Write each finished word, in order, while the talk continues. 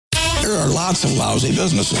There are lots of lousy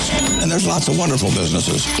businesses, and there's lots of wonderful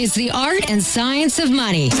businesses. It's the art and science of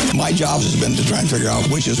money. My job has been to try and figure out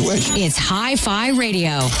which is which. It's Hi-Fi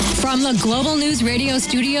Radio from the Global News Radio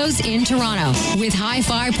studios in Toronto with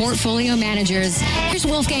Hi-Fi portfolio managers. Here's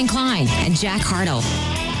Wolfgang Klein and Jack Hartle.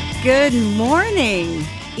 Good morning.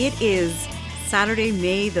 It is Saturday,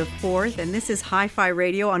 May the 4th, and this is Hi-Fi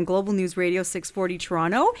Radio on Global News Radio 640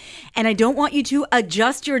 Toronto. And I don't want you to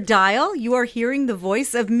adjust your dial. You are hearing the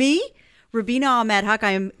voice of me, Rubina Ahmed Haq.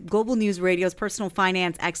 I am Global News Radio's personal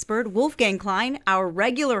finance expert. Wolfgang Klein, our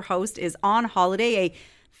regular host, is on holiday, a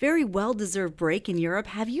very well-deserved break in Europe.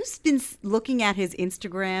 Have you been looking at his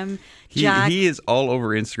Instagram, Jack? He is all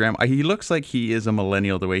over Instagram. He looks like he is a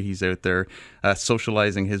millennial the way he's out there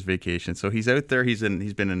socializing his vacation. So he's out there. He's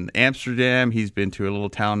been in Amsterdam. He's been to a little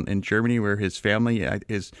town in Germany where his family,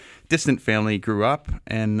 his distant family, grew up,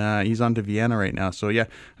 and he's on to Vienna right now. So yeah,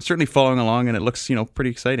 I'm certainly following along, and it looks pretty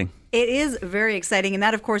exciting. It is very exciting. And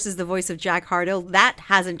that, of course, is the voice of Jack Hartle. That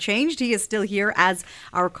hasn't changed. He is still here as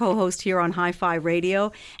our co-host here on Hi-Fi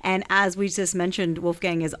Radio. And as we just mentioned,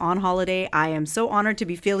 Wolfgang is on holiday. I am so honored to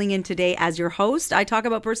be filling in today as your host. I talk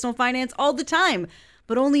about personal finance all the time,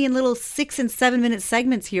 but only in little 6 and 7 minute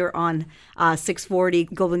segments here on 640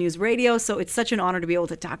 Global News Radio. So it's such an honor to be able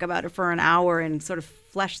to talk about it for an hour and sort of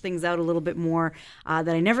flesh things out a little bit more that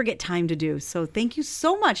I never get time to do. So thank you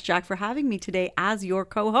so much, Jack, for having me today as your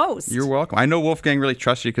co-host. You're welcome. I know Wolfgang really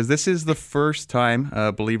trusts you because this is the first time,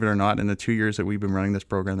 believe it or not, in the 2 years that we've been running this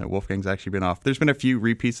program that Wolfgang's actually been off. There's been a few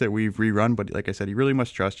repeats that we've rerun, but like I said, he really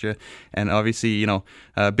must trust you. And obviously,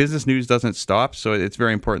 business news doesn't stop, so it's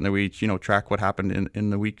very important that we, track what happened in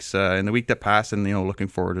the week that passed, and looking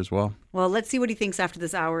forward as well. Well, let's see what he thinks after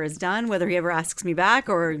this hour is done, whether he ever asks me back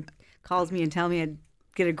or calls me and tell me I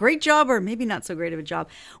did a great job or maybe not so great of a job.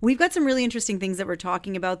 We've got some really interesting things that we're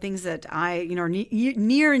talking about, things that are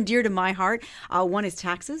near and dear to my heart. One is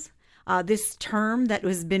taxes. This term that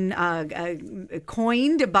has been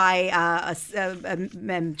coined by a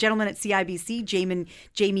gentleman at CIBC,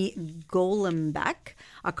 Jamie Golembeck,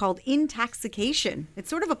 called intaxication. It's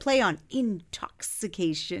sort of a play on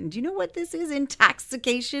intoxication. Do you know what this is,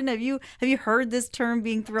 intaxication? Have you heard this term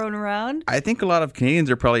being thrown around? I think a lot of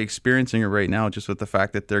Canadians are probably experiencing it right now, just with the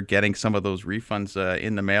fact that they're getting some of those refunds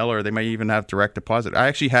in the mail, or they might even have direct deposit. I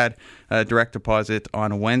actually had a direct deposit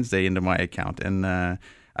on Wednesday into my account, and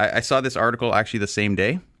I saw this article actually the same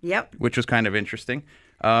day. Yep. Which was kind of interesting.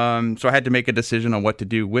 So I had to make a decision on what to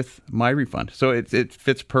do with my refund. So it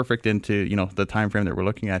fits perfect into the time frame that we're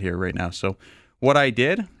looking at here right now. So what I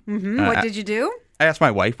did. Mm-hmm. What did you do? I asked my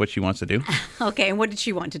wife what she wants to do. Okay, and what did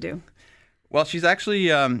she want to do? Well, she's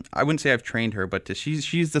actually, I wouldn't say I've trained her, but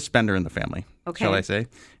she's the spender in the family, shall I say.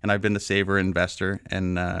 And I've been the saver investor,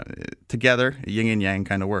 and together, yin and yang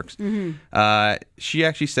kind of works. Mm-hmm. She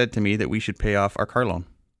actually said to me that we should pay off our car loan.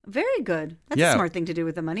 Very good. That's a smart thing to do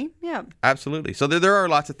with the money. Yeah. Absolutely. So there are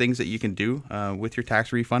lots of things that you can do with your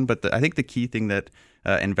tax refund, but I think the key thing that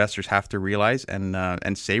investors have to realize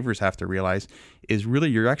and savers have to realize is really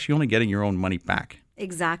you're actually only getting your own money back.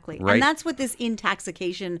 Exactly. Right? And that's what this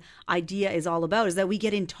intaxication idea is all about, is that we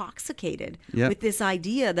get intoxicated with this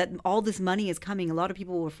idea that all this money is coming. A lot of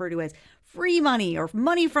people will refer to as free money or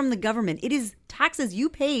money from the government. It is taxes you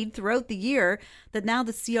paid throughout the year that now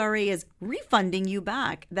the CRA is refunding you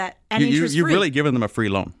back. You've really given them a free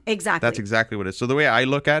loan. Exactly. That's exactly what it is. So the way I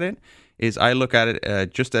look at it is I look at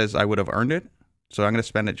it just as I would have earned it. So I'm going to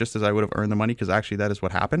spend it just as I would have earned the money, because actually that is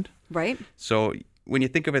what happened. Right. So when you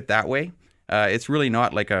think of it that way, it's really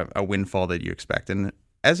not like a windfall that you expect. And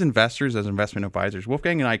as investors, as investment advisors,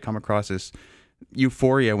 Wolfgang and I come across this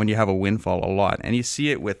euphoria when you have a windfall a lot. And you see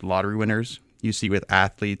it with lottery winners. You see it with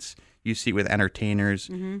athletes. You see it with entertainers.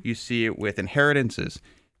 Mm-hmm. You see it with inheritances.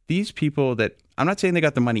 These people that, I'm not saying they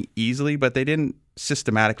got the money easily, but they didn't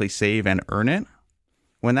systematically save and earn it.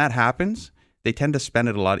 When that happens, they tend to spend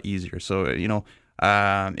it a lot easier. So,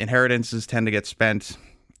 inheritances tend to get spent,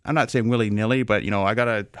 I'm not saying willy-nilly, but, I got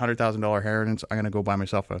a $100,000 inheritance. I'm going to go buy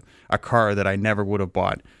myself a car that I never would have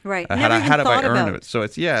bought. Right. Had I earned it. So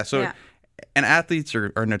and athletes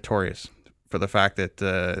are notorious for the fact that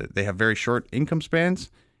they have very short income spans,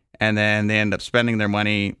 and then they end up spending their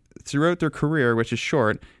money throughout their career, which is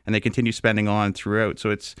short, and they continue spending on throughout. So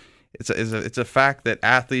it's a fact that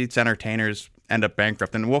athletes, entertainers end up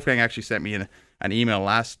bankrupt. And Wolfgang actually sent me an email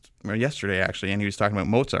yesterday, actually, and he was talking about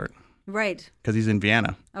Mozart. Right. Because he's in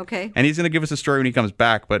Vienna. Okay. And he's going to give us a story when he comes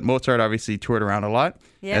back. But Mozart obviously toured around a lot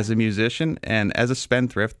as a musician, and as a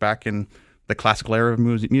spendthrift back in the classical era of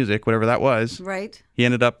music, whatever that was. Right. He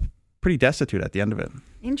ended up pretty destitute at the end of it.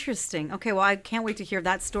 Interesting. Okay, well, I can't wait to hear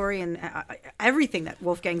that story and everything that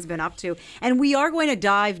Wolfgang's been up to. And we are going to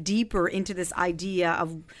dive deeper into this idea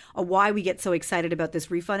of why we get so excited about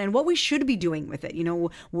this refund and what we should be doing with it. You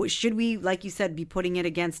know, should we, like you said, be putting it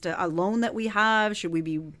against a loan that we have? Should we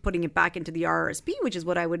be putting it back into the RRSP, which is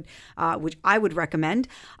what I would recommend?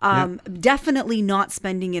 Definitely not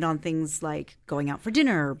spending it on things like going out for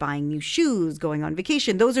dinner, buying new shoes, going on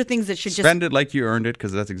vacation. Those are things that should just spend it like you earned it,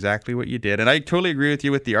 because that's exactly what you did. And I totally agree with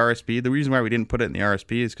you with the RSP. The reason why we didn't put it in the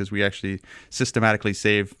RSP is because we actually systematically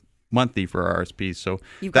save monthly for our RSPs. So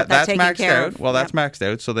that's maxed out. Well, that's maxed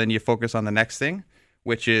out. So then you focus on the next thing,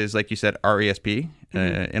 which is, like you said, RESP.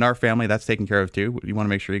 In our family, that's taken care of too. You want to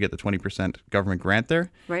make sure you get the 20% government grant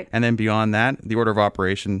there. Right. And then beyond that, the order of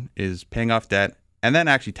operation is paying off debt. And then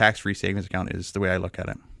actually tax-free savings account is the way I look at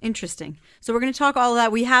it. Interesting. So we're going to talk all of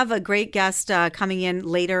that. We have a great guest coming in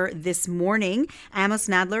later this morning. Amos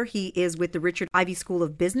Nadler. He is with the Richard Ivey School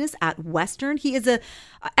of Business at Western. He is an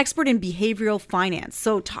expert in behavioral finance.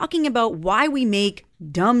 So talking about why we make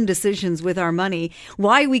dumb decisions with our money,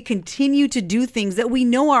 why we continue to do things that we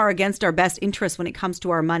know are against our best interests when it comes to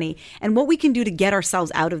our money, and what we can do to get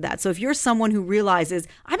ourselves out of that. So if you're someone who realizes,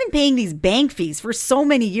 I've been paying these bank fees for so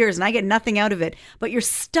many years and I get nothing out of it, but you're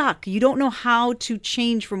stuck, you don't know how to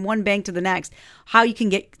change from one bank to the next, how you can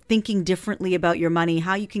get thinking differently about your money,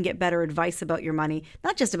 how you can get better advice about your money,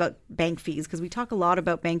 not just about bank fees, because we talk a lot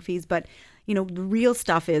about bank fees, but you know, the real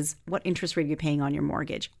stuff is, what interest rate are you paying on your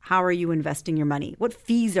mortgage? How are you investing your money? What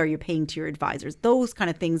fees are you paying to your advisors? Those kind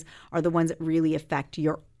of things are the ones that really affect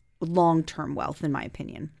your long-term wealth, in my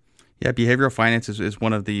opinion. Yeah, behavioral finance is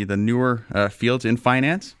one of the newer fields in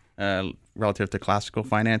finance relative to classical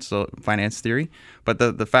finance theory. But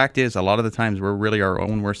the fact is, a lot of the times we're really our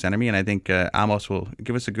own worst enemy. And I think Amos will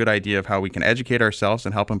give us a good idea of how we can educate ourselves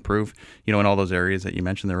and help improve, you know, in all those areas that you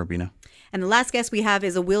mentioned there, Robina. And the last guest we have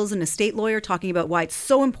is a wills and estate lawyer, talking about why it's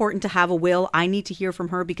so important to have a will. I need to hear from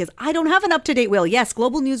her because I don't have an up-to-date will. Yes,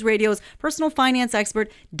 Global News Radio's personal finance expert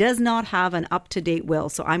does not have an up-to-date will.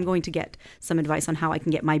 So I'm going to get some advice on how I can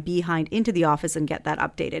get my behind into the office and get that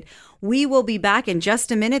updated. We will be back in just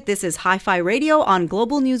a minute. This is Hi-Fi Radio on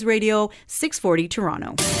Global News Radio 640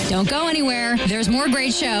 Toronto. Don't go anywhere. There's more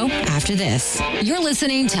great show after this. You're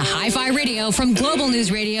listening to Hi-Fi Radio from Global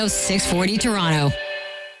News Radio 640 Toronto.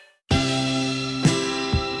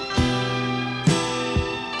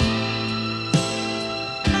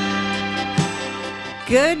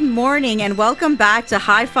 Good morning and welcome back to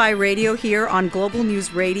Hi-Fi Radio here on Global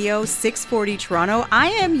News Radio 640 Toronto. I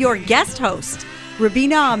am your guest host,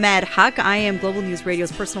 Rubina Ahmed Haq. I am Global News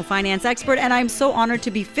Radio's personal finance expert, and I'm so honored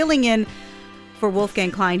to be filling in for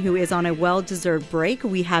Wolfgang Klein, who is on a well-deserved break.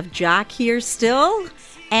 We have Jack here still,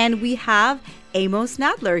 and we have Amos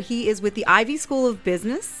Nadler. He is with the Ivey School of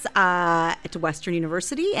Business at Western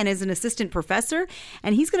University and is an assistant professor.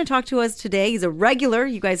 And he's going to talk to us today. He's a regular.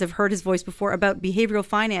 You guys have heard his voice before about behavioral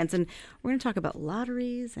finance. And we're going to talk about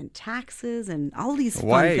lotteries and taxes and all these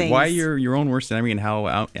fun things. Why you're your own worst enemy and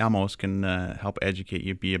how Amos can help educate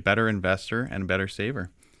you, be a better investor and a better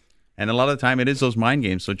saver. And a lot of the time, it is those mind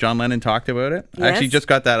games. So John Lennon talked about it. Yes. I actually just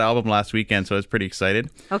got that album last weekend, so I was pretty excited.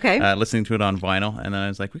 Okay. Listening to it on vinyl. And then I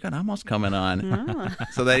was like, we got Amos coming on.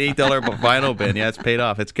 So that $8 vinyl bin, yeah, it's paid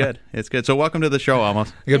off. It's good. It's good. So welcome to the show,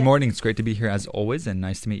 Amos. Good morning. It's great to be here as always, and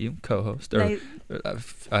nice to meet you, co-host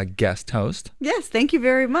or guest host. Yes, thank you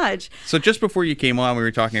very much. So just before you came on, we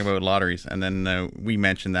were talking about lotteries, and then we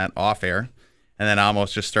mentioned that off air. And then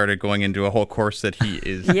Amos just started going into a whole course that he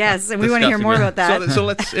is. Yes, and we want to hear more about that. So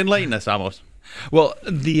let's enlighten us, Amos. Well,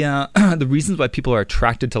 the reasons why people are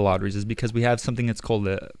attracted to lotteries is because we have something that's called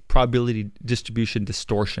a probability distribution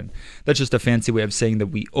distortion. That's just a fancy way of saying that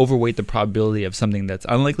we overweight the probability of something that's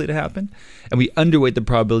unlikely to happen, and we underweight the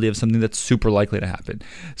probability of something that's super likely to happen.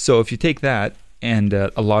 So if you take that, and a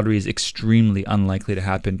lottery is extremely unlikely to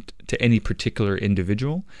happen to any particular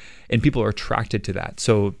individual, and people are attracted to that.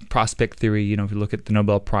 So prospect theory, you know, if you look at the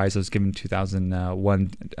Nobel Prize that was given in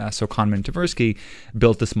 2001, so Kahneman and Tversky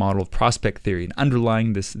built this model of prospect theory. And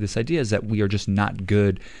underlying this idea is that we are just not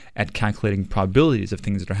good at calculating probabilities of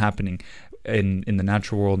things that are happening in the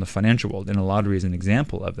natural world and the financial world. And a lottery is an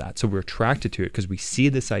example of that. So we're attracted to it because we see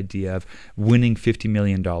this idea of winning $50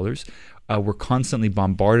 million. We're constantly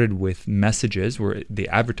bombarded with messages where they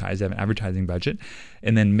advertise, they have an advertising budget,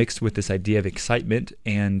 and then mixed with this idea of excitement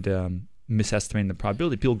and misestimating the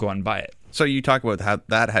probability, people go out and buy it. So you talk about how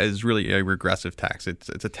that is really a regressive tax. It's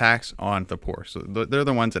a tax on the poor. So they're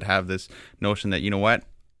the ones that have this notion that, you know what,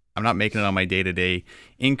 I'm not making it on my day-to-day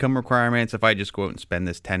income requirements. If I just go out and spend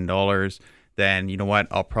this $10, then you know what,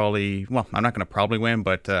 I'm not going to probably win,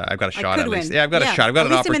 but I've got a shot at least. Yeah, I've got a shot. I've got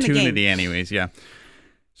an opportunity anyways, yeah.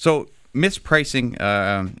 So mispricing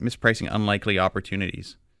unlikely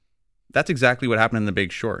opportunities. That's exactly what happened in The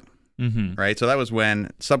Big Short, right? So that was when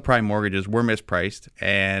subprime mortgages were mispriced,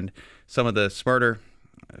 and some of the smarter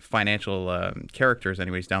financial characters,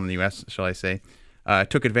 anyways, down in the U.S., shall I say,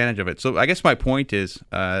 took advantage of it. So I guess my point is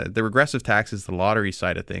the regressive tax is the lottery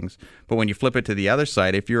side of things. But when you flip it to the other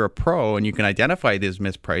side, if you're a pro and you can identify these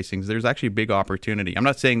mispricings, there's actually a big opportunity. I'm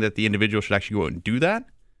not saying that the individual should actually go out and do that,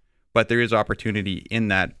 but there is opportunity in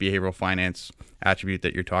that behavioral finance attribute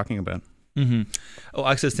that you're talking about. Oh,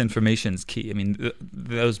 access to information is key. I mean,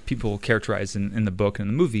 those people characterized in the book and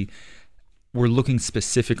in the movie were looking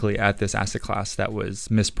specifically at this asset class that was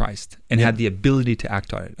mispriced and had the ability to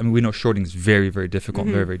act on it. I mean, we know shorting is very, very difficult,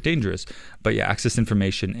 very, very dangerous. But yeah, access to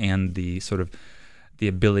information and the sort of the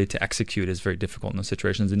ability to execute is very difficult in those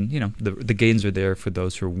situations. And, the gains are there for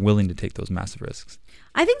those who are willing to take those massive risks.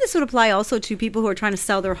 I think this would apply also to people who are trying to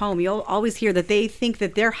sell their home. You'll always hear that they think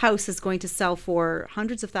that their house is going to sell for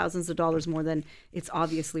hundreds of thousands of dollars more than it's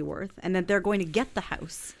obviously worth, and that they're going to get the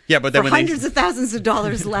house but then for hundreds of thousands of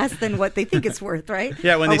dollars less than what they think it's worth, right?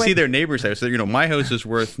 Yeah, when they see their neighbor's house, my house is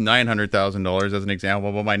worth $900,000 as an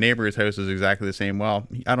example, but my neighbor's house is exactly the same. Well,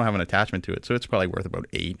 I don't have an attachment to it, so it's probably worth about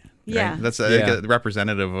 $8. Yeah. Right? That's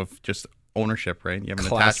representative of just ownership, right? You have an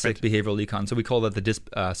classic attachment. Behavioral econ. So we call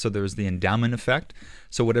that so there's the endowment effect.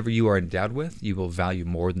 So whatever you are endowed with, you will value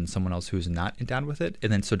more than someone else who's not endowed with it.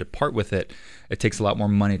 And then so to part with it, it takes a lot more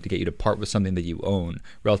money to get you to part with something that you own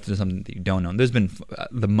relative to something that you don't own. There's been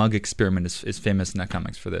the mug experiment is famous in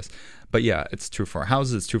economics for this. But yeah, it's true for our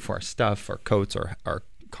houses, it's true for our stuff, our coats, our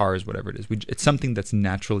cars, whatever it is. It's something that's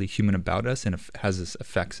naturally human about us and has its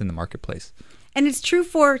effects in the marketplace. And it's true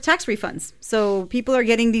for tax refunds. So people are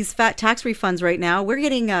getting these fat tax refunds right now. We're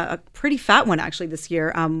getting a pretty fat one actually this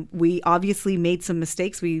year. We obviously made some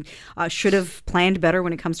mistakes. We should have planned better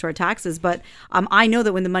when it comes to our taxes. But I know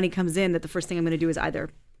that when the money comes in, that the first thing I'm going to do is either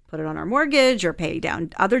put it on our mortgage or pay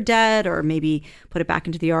down other debt or maybe put it back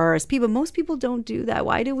into the RRSP. But most people don't do that.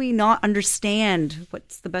 Why do we not understand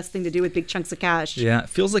what's the best thing to do with big chunks of cash? Yeah, it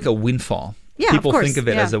feels like a windfall. Yeah, people of course. think of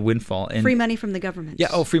it as a windfall. And free money from the government.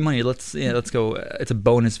 Yeah, free money. Let's go. It's a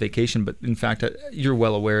bonus vacation, but in fact, you're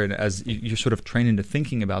well aware, and as you're sort of trained into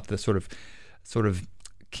thinking about the sort of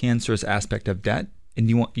cancerous aspect of debt, and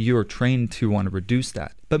you're trained to want to reduce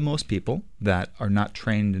that. But most people that are not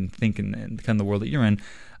trained and think in kind of the world that you're in,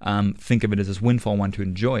 think of it as this windfall, want to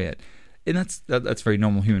enjoy it. And that's very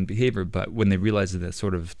normal human behavior. But when they realize the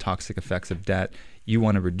sort of toxic effects of debt, you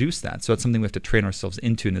want to reduce that. So it's something we have to train ourselves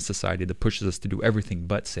into in a society that pushes us to do everything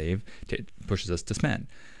but save, pushes us to spend.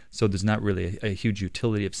 So there's not really a huge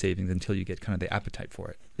utility of savings until you get kind of the appetite for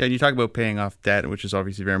it. Yeah, and you talk about paying off debt, which is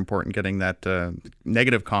obviously very important, getting that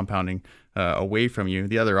negative compounding away from you.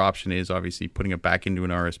 The other option is obviously putting it back into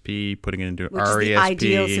an RSP, putting it into Which RESP. Is the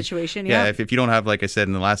ideal situation. Yeah. If you don't have, like I said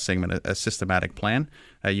in the last segment, a systematic plan,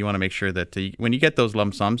 you want to make sure that when you get those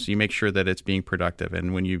lump sums, you make sure that it's being productive.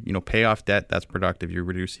 And when you pay off debt, that's productive. You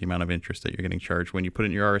reduce the amount of interest that you're getting charged. When you put it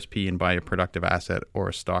in your RSP and buy a productive asset or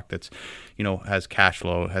a stock that's, has cash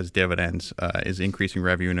flow, has dividends, is increasing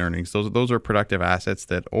revenue and earnings. Those are productive assets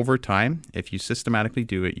that over time, if you systematically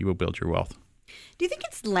do it, you will build your wealth. Do you think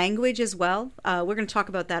it's language as well? We're going to talk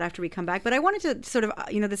about that after we come back. But I wanted to sort of,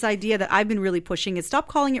 this idea that I've been really pushing is stop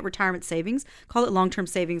calling it retirement savings, call it long-term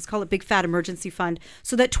savings, call it big fat emergency fund,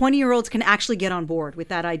 so that 20-year-olds can actually get on board with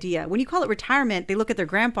that idea. When you call it retirement, they look at their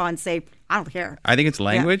grandpa and say, I don't care. I think it's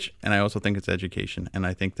language, and I also think it's education. And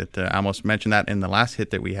I think that I almost mentioned that in the last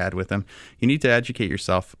hit that we had with them. You need to educate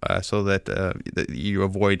yourself so that you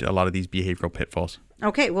avoid a lot of these behavioral pitfalls.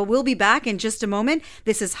 Okay, well, we'll be back in just a moment.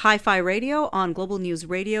 This is Hi-Fi Radio on Global News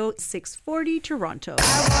Radio 640 Toronto.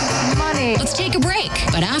 Money. Let's take a break.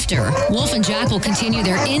 But after, Wolf and Jack will continue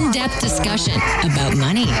their in-depth discussion about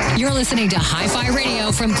money. You're listening to Hi-Fi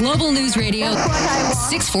Radio from Global News Radio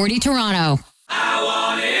 640 Toronto. I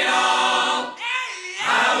want it all.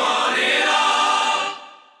 I want it all.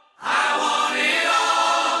 I want it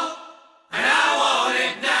all. And I want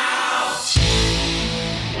it now.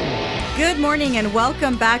 Good morning and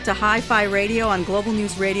welcome back to Hi-Fi Radio on Global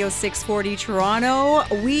News Radio 640 Toronto.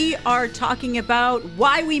 We are talking about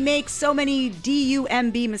why we make so many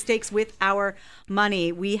DUMB mistakes with our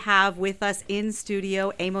money. We have with us in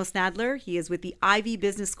studio Amos Nadler. He is with the Ivey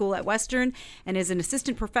Business School at Western and is an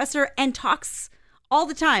assistant professor and talks all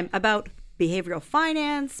the time about behavioral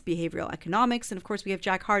finance, behavioral economics, and of course we have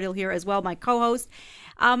Jack Hardill here as well, my co-host.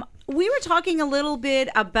 We were talking a little bit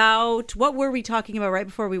about, what were we talking about right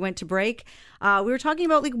before we went to break? We were talking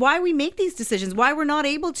about why we make these decisions, why we're not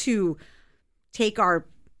able to take our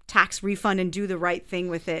tax refund and do the right thing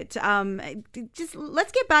with it. Just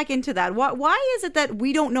let's get back into that. Why is it that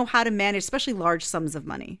we don't know how to manage, especially large sums of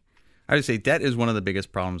money? I would say debt is one of the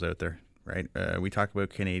biggest problems out there, right? We talk about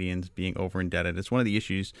Canadians being over indebted. It's one of the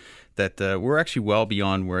issues that we're actually well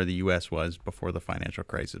beyond where the U.S. was before the financial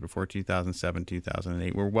crisis, before 2007,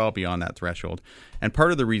 2008. We're well beyond that threshold. And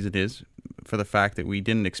part of the reason is for the fact that we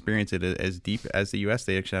didn't experience it as deep as the U.S.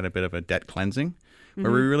 They actually had a bit of a debt cleansing,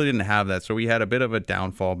 where we really didn't have that. So we had a bit of a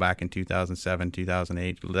downfall back in 2007,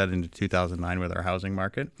 2008, led into 2009 with our housing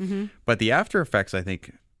market. But the after effects, I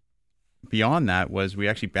think, beyond that was we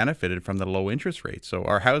actually benefited from the low interest rates. So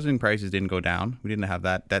our housing prices didn't go down. We didn't have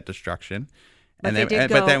that skyrocket.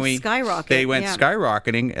 They went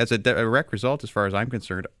skyrocketing as a direct result, as far as I'm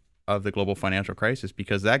concerned, of the global financial crisis,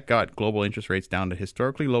 because that got global interest rates down to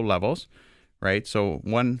historically low levels, right? So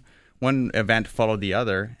one event followed the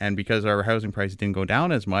other, and because our housing prices didn't go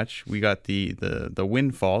down as much, we got the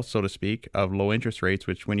windfall, so to speak, of low interest rates.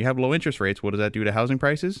 Which, when you have low interest rates, what does that do to housing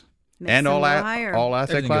prices? And all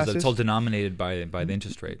asset classes. It's all denominated by the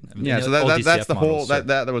interest rate. I mean, so that's the whole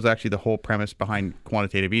that was actually the whole premise behind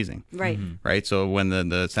quantitative easing. Right. Right. So when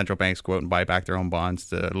the central banks go out and buy back their own bonds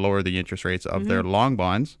to lower the interest rates of their long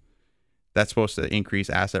bonds, that's supposed to increase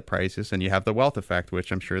asset prices, and you have the wealth effect,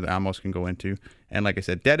 which I'm sure that Amos can go into. And like I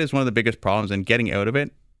said, debt is one of the biggest problems, and getting out of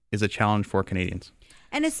it is a challenge for Canadians.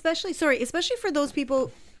 And especially for those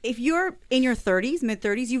people. If you're in your 30s,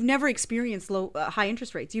 mid-30s, you've never experienced high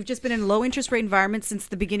interest rates. You've just been in low interest rate environments since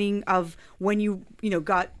the beginning of when you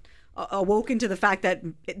got awoken to the fact that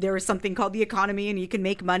there is something called the economy, and you can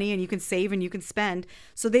make money and you can save and you can spend.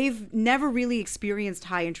 So they've never really experienced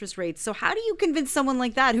high interest rates. So how do you convince someone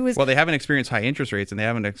like that who is... Well, they haven't experienced high interest rates, and they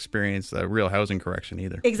haven't experienced a real housing correction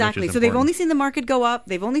either. Exactly. So they've only seen the market go up.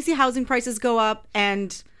 They've only seen housing prices go up,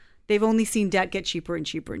 and... they've only seen debt get cheaper and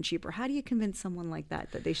cheaper and cheaper. How do you convince someone like that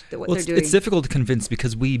that they're doing? It's difficult to convince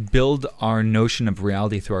because we build our notion of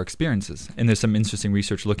reality through our experiences. And there's some interesting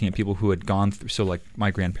research looking at people who had gone through, so like my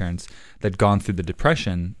grandparents that had gone through the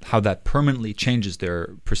Depression, how that permanently changes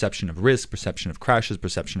their perception of risk, perception of crashes,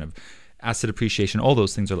 perception of asset appreciation. All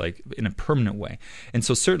those things are like in a permanent way. And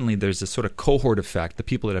so certainly there's this sort of cohort effect. The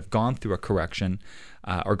people that have gone through a correction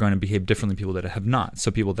are going to behave differently than people that have not. So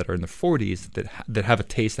people that are in their 40s that have a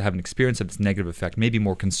taste, that have an experience of its negative effect, may be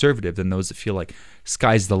more conservative than those that feel like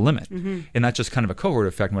sky's the limit. And that's just kind of a cohort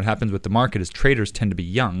effect. And what happens with the market is traders tend to be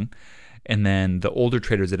young, and then the older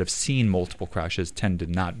traders that have seen multiple crashes tend to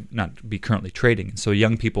not be currently trading. So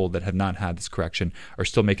young people that have not had this correction are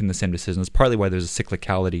still making the same decisions. Partly why there's a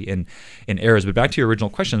cyclicality in errors. But back to your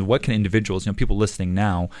original question, what can individuals, people listening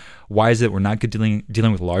now, why is it we're not good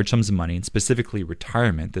dealing with large sums of money, and specifically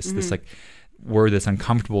retirement, this like word that's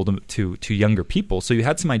uncomfortable to younger people. So you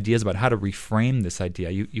had some ideas about how to reframe this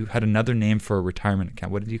idea. You had another name for a retirement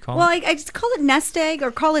account. What did you call it? Well, I just call it nest egg,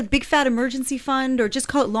 or call it big fat emergency fund, or just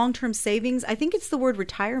call it long-term savings. I think it's the word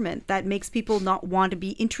retirement that makes people not want to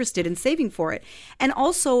be interested in saving for it. And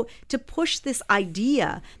also to push this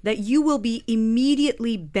idea that you will be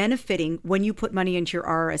immediately benefiting when you put money into your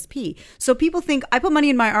RRSP. So people think, I put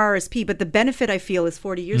money in my RRSP, but the benefit I feel is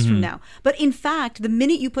 40 years from now. But in fact, the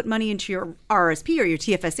minute you put money into your RRSP or your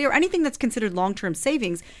TFSA or anything that's considered long-term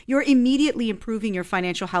savings, you're immediately improving your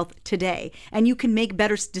financial health today. And you can make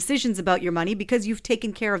better decisions about your money because you've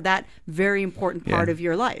taken care of that very important part of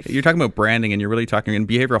your life. You're talking about branding, and you're really talking in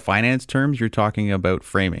behavioral finance terms, you're talking about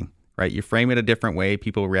framing. Right, you frame it a different way,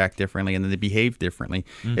 people react differently, and then they behave differently.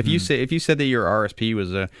 If you said that your RRSP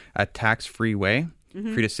was a tax-free way for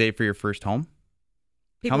you to save for your first home,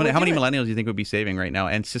 how many millennials do you think would be saving right now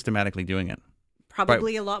and systematically doing it?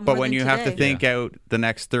 Probably a lot more. But when than you today. have to think out the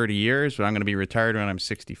next 30 years, when I'm going to be retired when I'm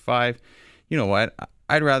 65, you know what?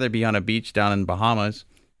 I'd rather be on a beach down in Bahamas,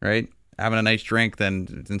 right? Having a nice drink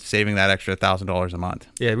than saving that extra $1,000 a month.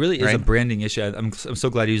 Yeah, it really is a branding issue. I'm so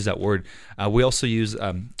glad you used that word. We also use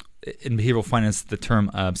in behavioral finance the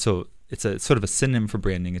term so it's a sort of a synonym for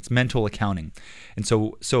branding. It's mental accounting. And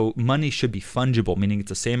so money should be fungible, meaning it's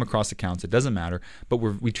the same across accounts. It doesn't matter, but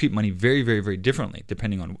we treat money very, very, very differently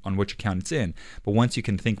depending on which account it's in. But once you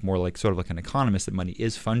can think more like sort of like an economist, that money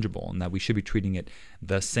is fungible and that we should be treating it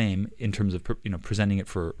the same in terms of presenting it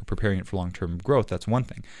preparing it for long-term growth. That's one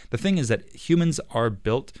thing. The thing is that humans are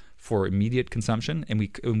built for immediate consumption, and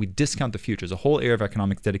we discount the future. There's a whole area of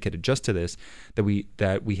economics dedicated just to this, that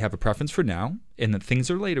we have a preference for now, and that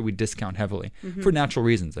things are later we discount heavily for natural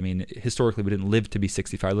reasons. I mean, historically we didn't live to be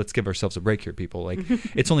 65. Let's give ourselves a break here, people. Like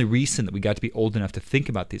it's only recent that we got to be old enough to think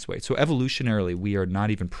about these ways. So evolutionarily, we are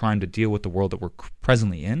not even primed to deal with the world that we're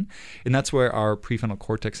presently in, and that's where our prefrontal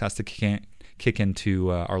cortex has to kick kick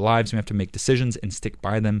into our lives. We have to make decisions and stick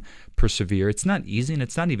by them, persevere. It's not easy and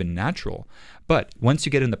it's not even natural. But once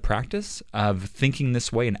you get in the practice of thinking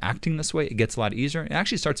this way and acting this way, it gets a lot easier. It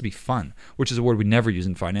actually starts to be fun, which is a word we never use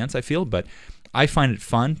in finance, I feel. But I find it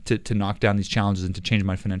fun to knock down these challenges and to change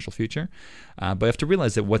my financial future. But I have to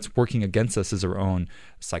realize that what's working against us is our own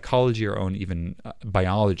psychology, our own even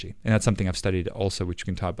biology. And that's something I've studied also, which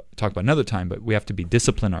we can talk about another time. But we have to be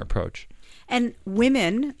disciplined in our approach. And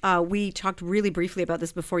women, we talked really briefly about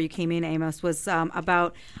this before you came in, Amos, was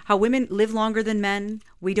about how women live longer than men.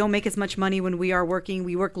 We don't make as much money when we are working.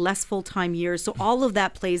 We work less full-time years. So all of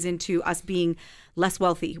that plays into us being less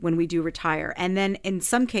wealthy when we do retire. And then in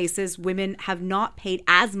some cases, women have not paid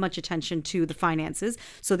as much attention to the finances.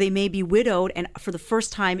 So they may be widowed, and for the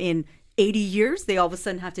first time in 80 years, they all of a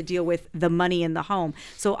sudden have to deal with the money in the home.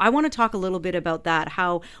 So I want to talk a little bit about that,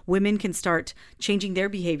 how women can start changing their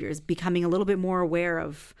behaviors, becoming a little bit more aware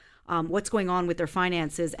of what's going on with their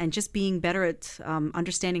finances, and just being better at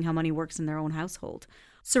understanding how money works in their own household.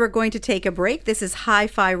 So we're going to take a break. This is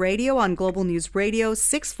Hi-Fi Radio on Global News Radio,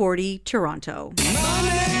 640 Toronto.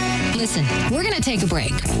 Listen, we're going to take a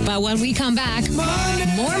break, but when we come back,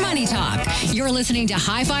 more money talk. You're listening to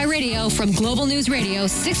Hi-Fi Radio from Global News Radio,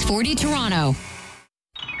 640 Toronto.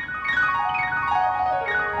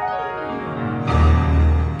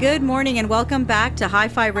 Good morning and welcome back to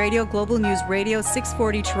Hi-Fi Radio, Global News Radio,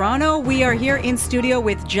 640 Toronto. We are here in studio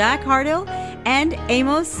with Jack Hardill and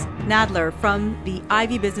Amos Nadler from the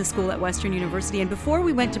Ivey Business School at Western University. And before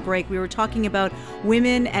we went to break, we were talking about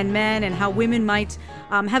women and men and how women might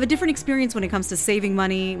have a different experience when it comes to saving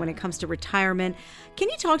money, when it comes to retirement. Can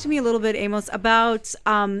you talk to me a little bit, Amos, about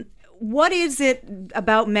what is it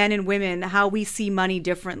about men and women, how we see money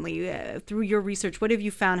differently? Through your research, what have you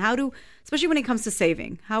found? Especially when it comes to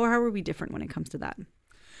saving, how are we different when it comes to that?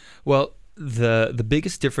 Well, the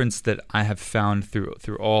biggest difference that I have found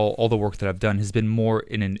through all the work that I've done has been more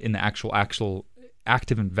in the actual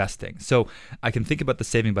active investing. So I can think about the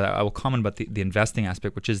saving, but I will comment about the investing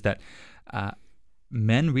aspect, which is that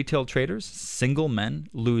men, retail traders, single men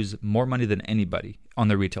lose more money than anybody on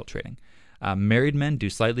their retail trading. Married men do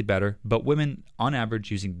slightly better, but women, on average,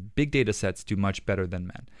 using big data sets, do much better than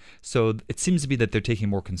men. So it seems to be that they're taking a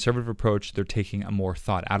more conservative approach. They're taking a more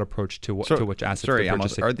thought-out approach to which assets they're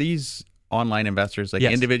purchasing. Are these online investors, like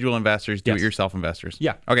Yes. individual investors, do-it-yourself investors?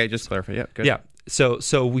 Yeah. Okay, just clarify. Yeah, good. Yeah.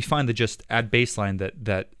 So we find that just at baseline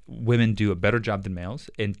that women do a better job than males,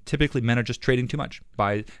 and typically men are just trading too much.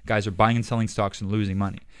 Guys are buying and selling stocks and losing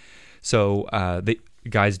money. So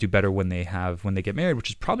guys do better when they get married,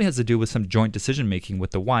 which probably has to do with some joint decision making with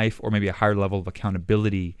the wife, or maybe a higher level of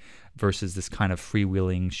accountability versus this kind of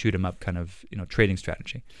freewheeling, shoot 'em up kind of trading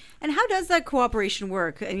strategy. And how does that cooperation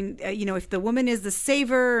work? I mean, if the woman is the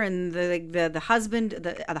saver and the husband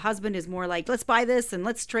is more like, let's buy this and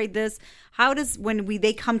let's trade this. How does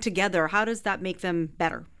they come together? How does that make them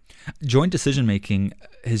better? Joint decision making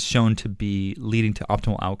is shown to be leading to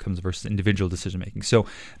optimal outcomes versus individual decision making. So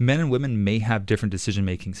men and women may have different decision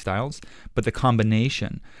making styles, but the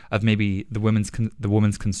combination of maybe the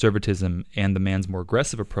woman's conservatism and the man's more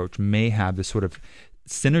aggressive approach may have this sort of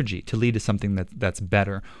synergy to lead to something that's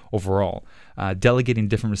better overall. Delegating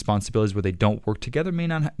different responsibilities where they don't work together may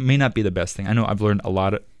not be the best thing. I know I've learned a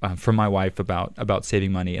lot from my wife about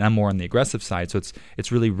saving money, and I'm more on the aggressive side, so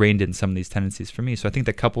it's really reined in some of these tendencies for me. So I think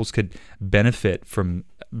that couples could benefit from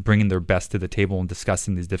bringing their best to the table and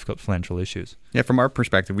discussing these difficult financial issues. Yeah, from our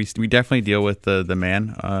perspective, we definitely deal with the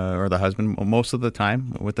man or the husband most of the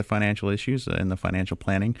time with the financial issues and the financial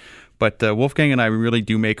planning. But Wolfgang and I really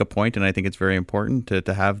do make a point, and I think it's very important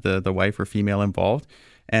to have the wife or female involved.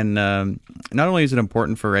 And not only is it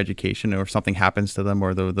important for education, or if something happens to them,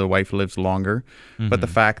 or the wife lives longer, but the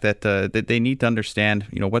fact that they need to understand,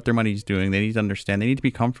 what their money is doing. They need to understand. They need to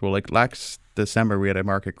be comfortable. Like last December, we had a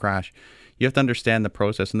market crash. You have to understand the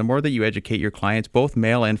process. And the more that you educate your clients, both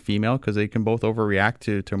male and female, because they can both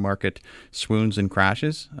overreact to market swoons and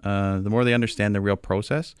crashes, the more they understand the real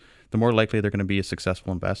process, the more likely they're going to be a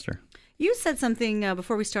successful investor. You said something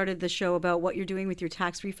before we started the show about what you're doing with your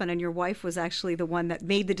tax refund, and your wife was actually the one that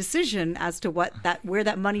made the decision as to where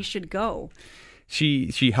that money should go.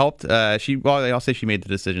 She helped. I'll say she made the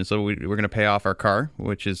decision. So we're going to pay off our car,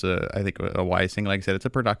 which is I think a wise thing. Like I said, it's a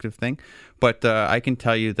productive thing. But I can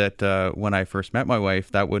tell you that when I first met my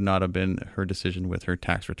wife, that would not have been her decision with her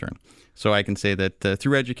tax return. So I can say that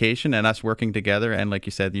through education and us working together, and like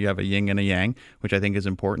you said, you have a yin and a yang, which I think is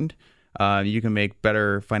important. You can make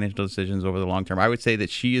better financial decisions over the long term. I would say that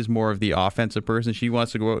she is more of the offensive person. She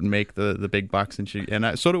wants to go out and make the big bucks,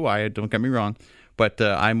 and so do I. Don't get me wrong, But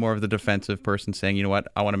I'm more of the defensive person saying, you know what,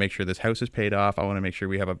 I want to make sure this house is paid off. I want to make sure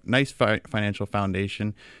we have a nice financial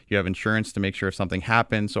foundation. You have insurance to make sure if something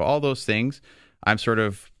happens. So all those things, I'm sort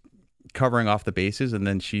of covering off the bases, and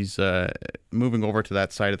then she's moving over to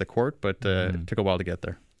that side of the court, but it took a while to get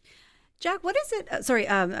there. Jack, what is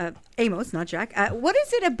it? Amos, not Jack. What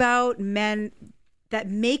is it about men that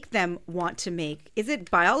make them want to make? Is it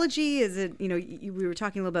biology? Is it, we were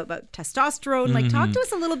talking a little bit about testosterone. Like, talk to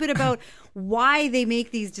us a little bit about why they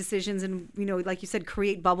make these decisions and, like you said,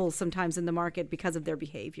 create bubbles sometimes in the market because of their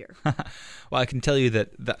behavior. Well, I can tell you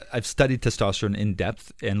that I've studied testosterone in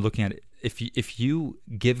depth, and looking at it, if you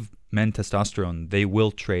give men testosterone, they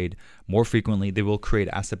will trade more frequently. They will create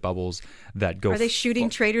asset bubbles that go. Are they shooting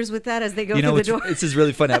traders with that as they go through the door? This is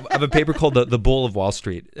really funny. I have a paper called the Bull of Wall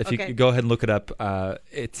Street. If you go ahead and look it up,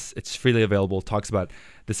 it's freely available. It talks about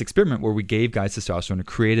this experiment where we gave guys testosterone and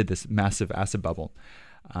created this massive asset bubble.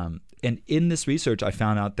 And in this research, I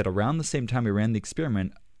found out that around the same time we ran the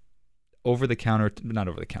experiment, not over the counter,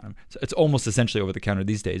 so it's almost essentially over the counter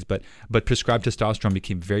these days, but prescribed testosterone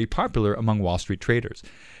became very popular among Wall Street traders.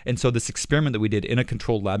 And so this experiment that we did in a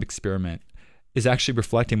controlled lab experiment is actually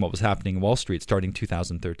reflecting what was happening in Wall Street starting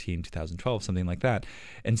 2013, 2012, something like that.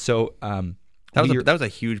 And so that was a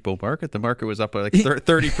huge bull market. The market was up by like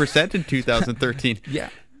 30% in 2013.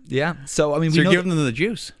 Yeah. So, I mean, you're giving them the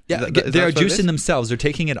juice. Yeah, they're juicing themselves. They're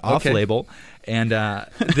taking it off label. And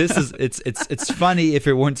this is, it's funny if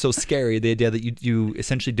it weren't so scary, the idea that you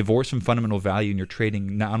essentially divorce from fundamental value and you're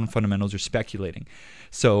trading non-fundamentals, you're speculating.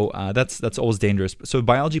 So that's always dangerous. So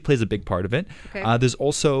biology plays a big part of it. Okay. There's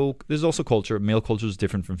also culture. Male culture is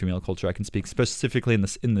different from female culture. I can speak specifically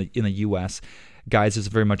in the U.S. Guys, is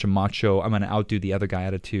very much a macho, I'm going to outdo the other guy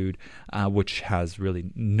attitude, which has really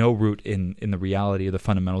no root in the reality of the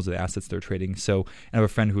fundamentals of the assets they're trading. So I have a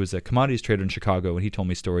friend who is a commodities trader in Chicago, and he told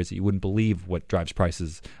me stories that you wouldn't believe what drives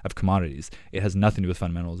prices of commodities. It has nothing to do with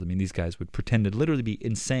fundamentals. I mean, these guys would pretend to literally be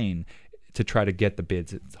insane to try to get the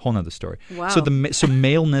bids. It's a whole nother story. Wow. So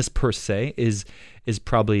maleness per se is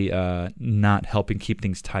probably not helping keep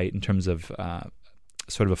things tight in terms of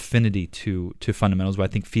sort of affinity to fundamentals. But I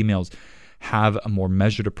think females have a more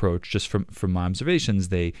measured approach. Just from my observations,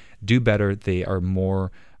 they do better. They are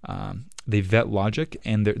more they vet logic,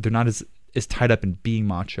 and they're not as tied up in being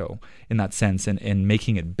macho in that sense and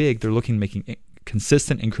making it big. They're looking making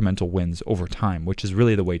consistent incremental wins over time, which is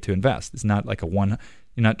really the way to invest. It's not like you're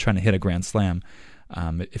not trying to hit a grand slam.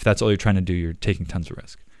 If that's all you're trying to do, you're taking tons of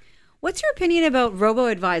risk. What's your opinion about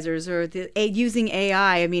robo-advisors or using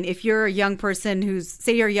AI? I mean, if you're a young person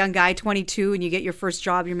say you're a young guy, 22, and you get your first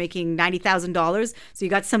job, you're making $90,000, so you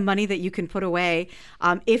got some money that you can put away.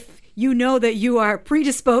 If you know that you are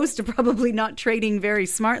predisposed to probably not trading very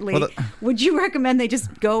smartly, would you recommend they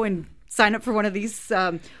just go and sign up for one of these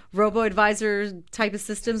robo-advisor type of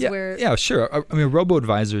systems? Yeah, sure. I mean, a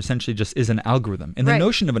robo-advisor essentially just is an algorithm. And the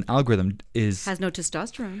notion of an algorithm has no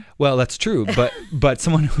testosterone. Well, that's true. But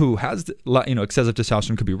someone who has excessive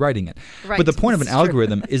testosterone could be writing it. Right. But the point of an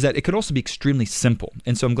algorithm is that it could also be extremely simple.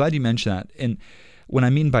 And so I'm glad you mentioned that. And when I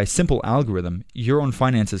mean by simple algorithm, your own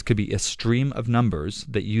finances could be a stream of numbers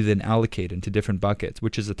that you then allocate into different buckets,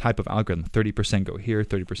 which is a type of algorithm. 30% go here,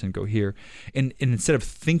 30% go here. And instead of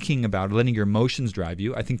thinking about letting your emotions drive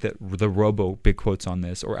you, I think that the robo, big quotes on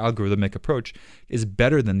this, or algorithmic approach is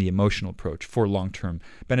better than the emotional approach for long-term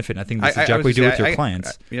benefit. And I think this is exactly what you do with your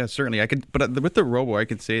clients. Yeah, certainly. I could, but with the robo, I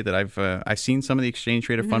could say that I've seen some of the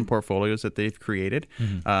exchange-traded fund portfolios that they've created.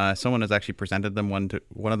 Someone has actually presented them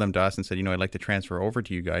one of them to us and said, I'd like to transfer over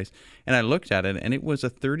to you guys. And I looked at it, and it was a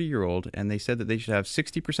 30-year-old, and they said that they should have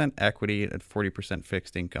 60% equity at 40%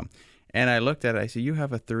 fixed income. And I looked at it, I said, you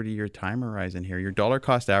have a 30-year time horizon here. You're dollar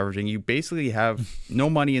cost averaging. You basically have no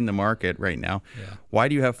money in the market right now. Yeah. Why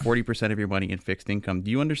do you have 40% of your money in fixed income?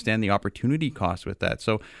 Do you understand the opportunity cost with that?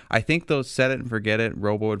 So I think those set it and forget it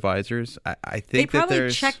robo-advisors, I think they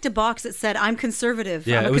probably checked a box that said, I'm conservative.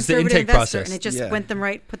 Yeah, I'm a it was the conservative intake investor. process. And it just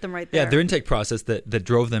put them right there. Yeah, their intake process that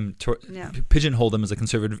drove them to pigeonhole them as a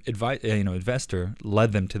conservative investor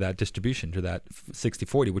led them to that distribution, to that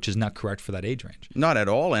 60-40, which is not correct for that age range. Not at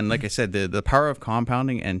all. And like I said, the power of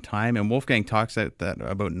compounding and time, and Wolfgang talks about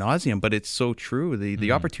nauseum, but it's so true.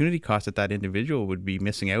 The opportunity cost that individual would be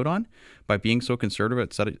missing out on by being so conservative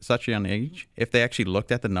at such a young age, if they actually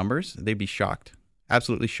looked at the numbers, they'd be shocked.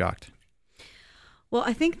 Absolutely shocked. Well,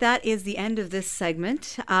 I think that is the end of this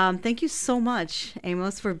segment. Thank you so much,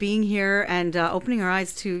 Amos, for being here and opening our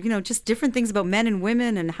eyes to, just different things about men and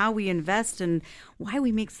women and how we invest and why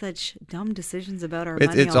we make such dumb decisions about our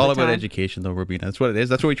money. It's all about education, though, Rubina. That's what it is.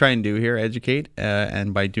 That's what we try and do here, educate.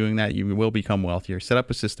 And by doing that, you will become wealthier. Set up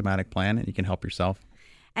a systematic plan, and you can help yourself.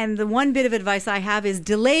 And the one bit of advice I have is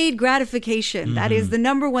delayed gratification. That is the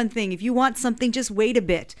number one thing. If you want something, just wait a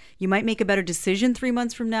bit. You might make a better decision 3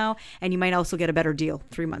 months from now, and you might also get a better deal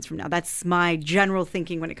 3 months from now. That's my general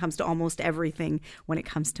thinking when it comes to almost everything when it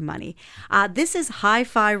comes to money. This is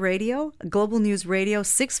Hi-Fi Radio, Global News Radio,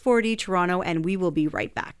 640 Toronto, and we will be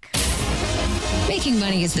right back. Making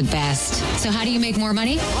money is the best. So how do you make more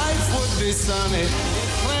money? Life would be sunny,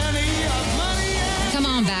 plenty of money. Come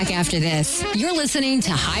on back after this. You're listening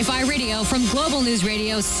to Hi-Fi Radio from Global News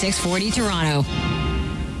Radio 640 Toronto.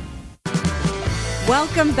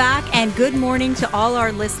 Welcome back and good morning to all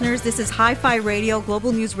our listeners. This is Hi-Fi Radio,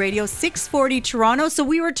 Global News Radio 640 Toronto. So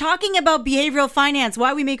we were talking about behavioral finance,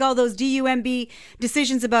 why we make all those DUMB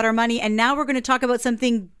decisions about our money. And now we're going to talk about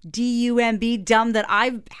something DUMB dumb that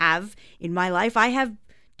I have in my life.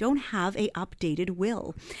 Don't have a updated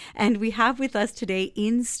will. And we have with us today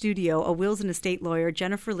in studio a wills and estate lawyer,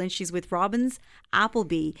 Jennifer Lynch. She's with Robbins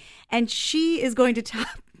Appleby, and she is going to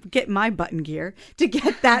get my button gear to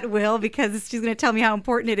get that will, because she's going to tell me how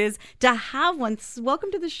important it is to have one. Welcome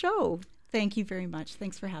to the show. Thank you very much.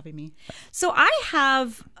 Thanks for having me. So I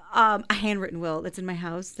have a handwritten will that's in my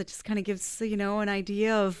house that just kind of gives, an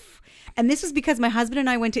idea of, and this was because my husband and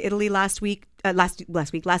I went to Italy last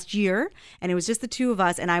year, and it was just the two of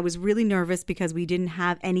us, and I was really nervous because we didn't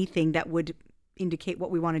have anything that would indicate what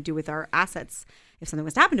we want to do with our assets if something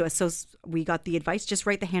was to happen to us. So we got the advice, just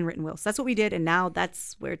write the handwritten will. So that's what we did, and now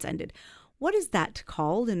that's where it's ended. What is that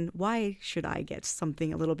called, and why should I get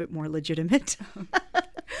something a little bit more legitimate?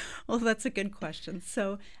 Well, that's a good question.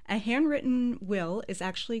 So a handwritten will is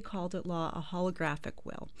actually called at law a holographic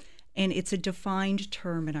will, and it's a defined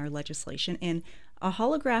term in our legislation. And a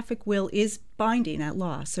holographic will is binding at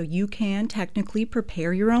law, so you can technically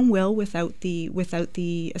prepare your own will without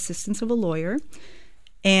the assistance of a lawyer,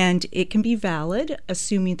 and it can be valid,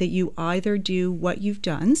 assuming that you either do what you've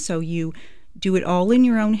done, so you do it all in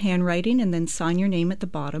your own handwriting and then sign your name at the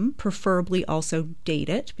bottom, preferably also date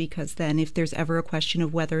it, because then if there's ever a question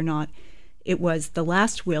of whether or not it was the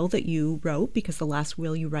last will that you wrote, because the last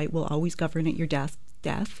will you write will always govern at your death,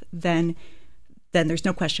 then there's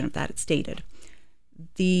no question of that, it's dated.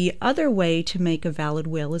 The other way to make a valid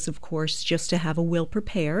will is, of course, just to have a will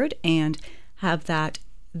prepared and have that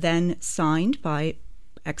then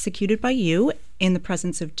executed by you in the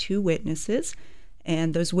presence of two witnesses.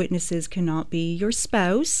 And those witnesses cannot be your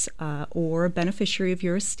spouse or a beneficiary of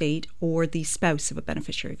your estate or the spouse of a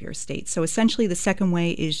beneficiary of your estate. So essentially the second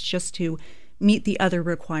way is just to meet the other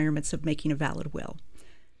requirements of making a valid will.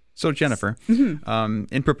 So Jennifer,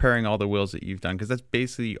 in preparing all the wills that you've done, because that's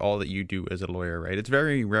basically all that you do as a lawyer, right? It's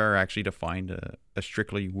very rare actually to find a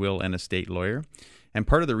strictly will and estate lawyer. And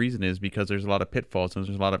part of the reason is because there's a lot of pitfalls and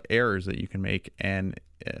there's a lot of errors that you can make, and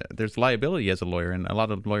there's liability as a lawyer, and a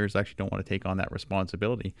lot of lawyers actually don't want to take on that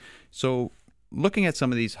responsibility. So looking at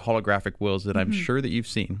some of these holographic wills that I'm sure that you've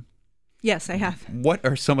seen. Yes, I have. What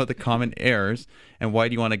are some of the common errors, and why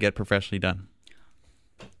do you want to get professionally done?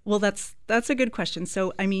 Well, that's a good question.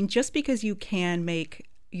 So, I mean, just because you can make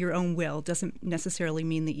your own will doesn't necessarily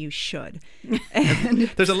mean that you should. And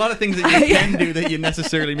there's a lot of things that you can do that you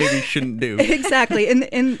necessarily maybe shouldn't do. Exactly.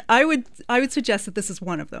 And I would suggest that this is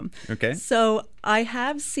one of them. Okay. So I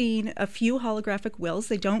have seen a few holographic wills.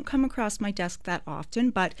 They don't come across my desk that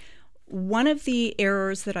often, but one of the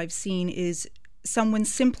errors that I've seen is someone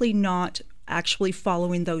simply not actually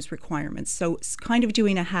following those requirements. So it's kind of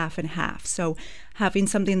doing a half and half. So having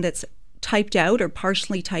something that's typed out or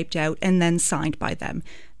partially typed out and then signed by them.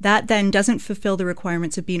 That then doesn't fulfill the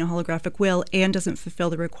requirements of being a holographic will and doesn't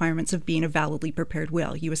fulfill the requirements of being a validly prepared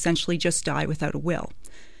will. You essentially just die without a will.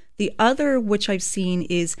 The other, which I've seen,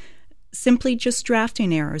 is simply just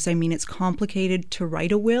drafting errors. I mean, it's complicated to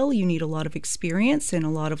write a will. You need a lot of experience and a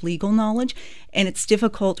lot of legal knowledge, and it's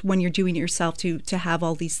difficult when you're doing it yourself to have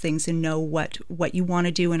all these things and know what you want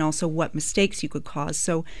to do and also what mistakes you could cause.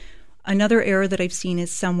 So another error that I've seen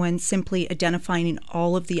is someone simply identifying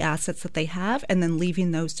all of the assets that they have and then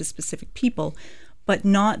leaving those to specific people, but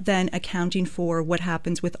not then accounting for what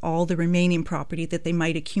happens with all the remaining property that they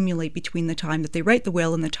might accumulate between the time that they write the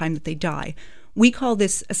will and the time that they die. We call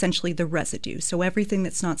this essentially the residue. So everything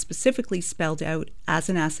that's not specifically spelled out as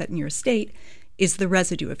an asset in your estate is the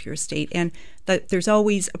residue of your estate. And that there's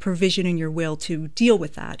always a provision in your will to deal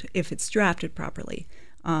with that if it's drafted properly.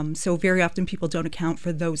 So very often people don't account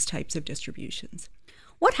for those types of distributions.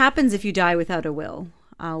 What happens if you die without a will?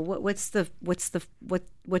 What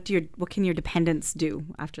can your dependents do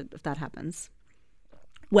if that happens?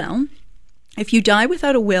 Well, if you die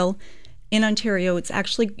without a will in Ontario, it's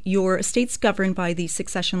actually your estate's governed by the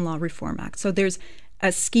Succession Law Reform Act. So there's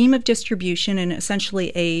a scheme of distribution and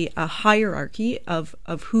essentially a hierarchy of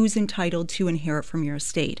who's entitled to inherit from your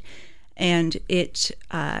estate. And it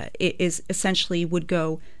is essentially would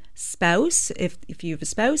go spouse, if you have a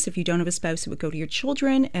spouse. If you don't have a spouse, it would go to your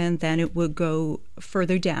children, and then it would go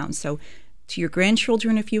further down. So to your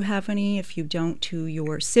grandchildren, if you have any. If you don't, to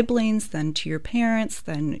your siblings, then to your parents,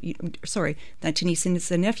 then to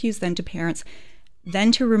nieces and nephews, then to parents,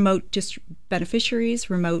 then to remote beneficiaries,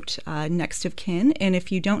 remote next of kin. And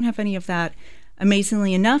if you don't have any of that,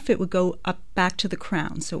 amazingly enough, it would go up back to the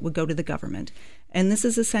crown. So it would go to the government. And this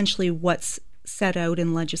is essentially what's set out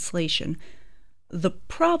in legislation. The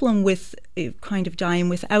problem with kind of dying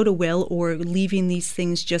without a will or leaving these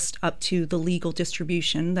things just up to the legal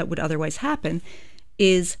distribution that would otherwise happen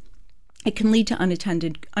is it can lead to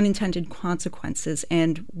unintended consequences.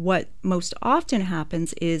 And what most often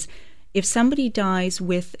happens is if somebody dies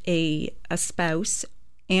with a spouse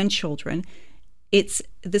and children,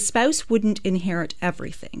 the spouse wouldn't inherit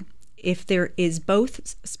everything. If there is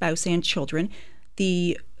both spouse and children,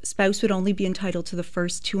 the spouse would only be entitled to the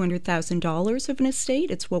first $200,000 of an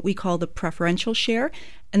estate. It's what we call the preferential share,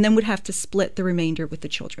 and then would have to split the remainder with the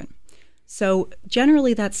children. So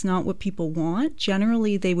generally, that's not what people want.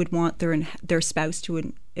 Generally, they would want their spouse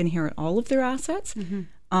to inherit all of their assets.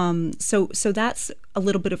 Mm-hmm. So that's a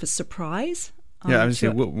little bit of a surprise. Yeah, I would say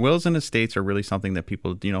wills and estates are really something that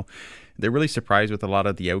people, they're really surprised with a lot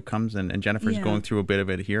of the outcomes, and Jennifer's going through a bit of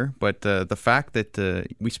it here. But the fact that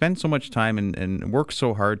we spend so much time and work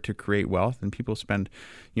so hard to create wealth, and people spend,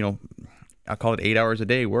 I'll call it 8 hours a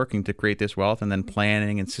day working to create this wealth, and then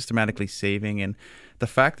planning and systematically saving, and the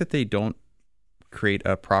fact that they don't create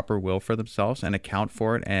a proper will for themselves and account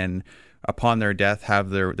for it, and upon their death have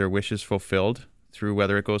their wishes fulfilled through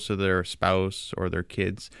whether it goes to their spouse or their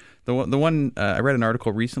kids. The one I read an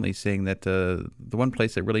article recently saying that the one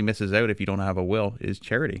place that really misses out if you don't have a will is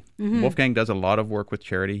charity. Mm-hmm. Wolfgang does a lot of work with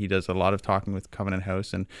charity. He does a lot of talking with Covenant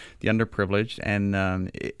House and the underprivileged.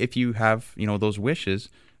 And if you have those wishes,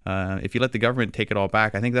 if you let the government take it all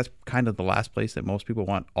back, I think that's kind of the last place that most people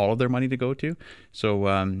want all of their money to go to. So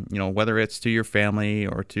whether it's to your family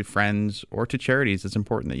or to friends or to charities, it's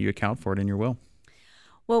important that you account for it in your will.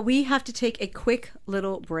 Well, we have to take a quick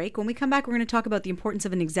little break. When we come back, we're going to talk about the importance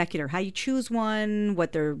of an executor, how you choose one,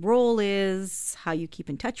 what their role is, how you keep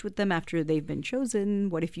in touch with them after they've been chosen.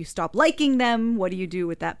 What if you stop liking them? What do you do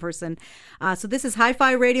with that person? So this is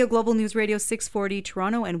Hi-Fi Radio, Global News Radio 640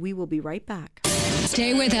 Toronto, and we will be right back.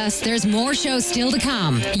 Stay with us. There's more shows still to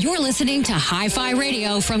come. You're listening to Hi-Fi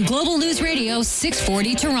Radio from Global News Radio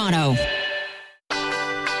 640 Toronto.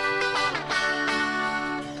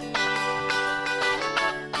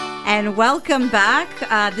 And welcome back.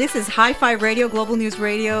 This is Hi-Fi Radio, Global News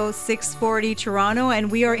Radio 640 Toronto, and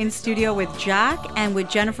we are in studio with Jack and with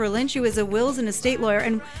Jennifer Lynch, who is a wills and estate lawyer.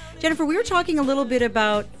 And Jennifer, we were talking a little bit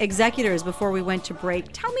about executors before we went to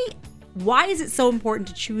break. Tell me, why is it so important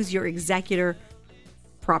to choose your executor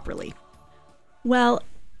properly? Well,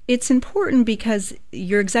 it's important because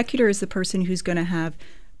your executor is the person who's going to have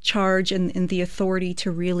charge and the authority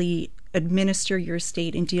to really administer your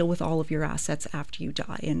estate and deal with all of your assets after you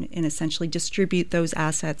die and essentially distribute those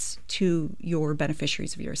assets to your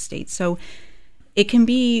beneficiaries of your estate. So it can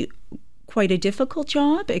be quite a difficult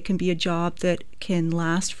job. It can be a job that can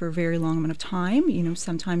last for a very long amount of time.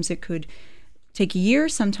 Sometimes it could take a year,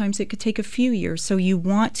 sometimes it could take a few years. So you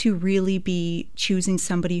want to really be choosing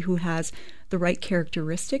somebody who has the right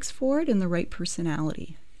characteristics for it and the right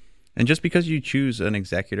personality. And just because you choose an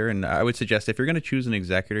executor, and I would suggest if you're going to choose an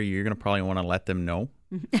executor, you're going to probably want to let them know.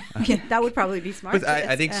 That would probably be smart. But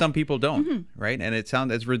I think some people don't, right? And it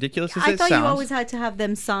sounds as ridiculous as it sounds. I thought you always had to have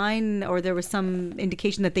them sign, or there was some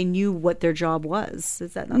indication that they knew what their job was.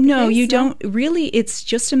 Is that not the case? No, you don't. Really, it's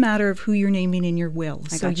just a matter of who you're naming in your will.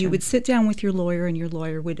 So gotcha. You would sit down with your lawyer, and your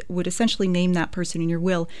lawyer would essentially name that person in your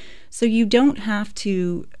will. So you don't have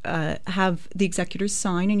to have the executors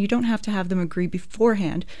sign, and you don't have to have them agree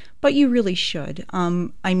beforehand, but you really should.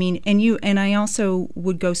 And I also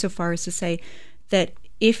would go so far as to say that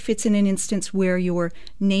if it's in an instance where you're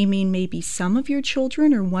naming maybe some of your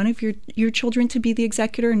children or one of your children to be the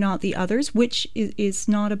executor, not the others, which is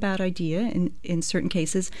not a bad idea in certain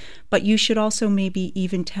cases, but you should also maybe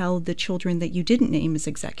even tell the children that you didn't name as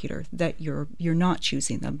executor that you're not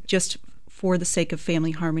choosing them, just for the sake of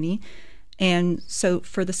family harmony. And so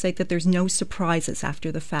for the sake that there's no surprises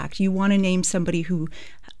after the fact. You want to name somebody who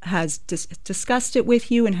has discussed it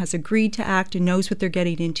with you and has agreed to act and knows what they're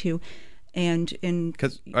getting into. And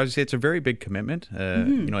because I would say it's a very big commitment,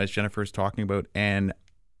 as Jennifer is talking about, and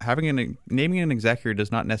naming an executor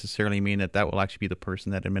does not necessarily mean that will actually be the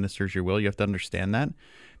person that administers your will. You have to understand that,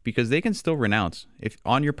 because they can still renounce. If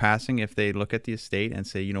on your passing, if they look at the estate and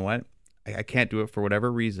say, you know what, I can't do it for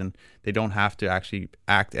whatever reason, they don't have to actually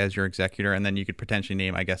act as your executor, and then you could potentially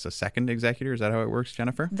name, I guess, a second executor. Is that how it works,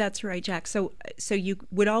 Jennifer? That's right, Jack. So you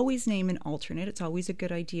would always name an alternate. It's always a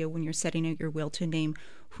good idea when you're setting out your will to name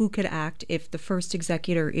who could act if the first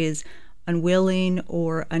executor is unwilling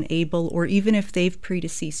or unable, or even if they've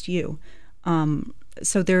predeceased you.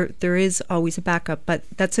 So there is always a backup, but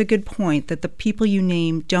that's a good point, that the people you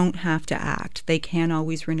name don't have to act. They can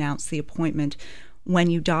always renounce the appointment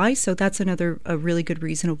when you die. So that's a really good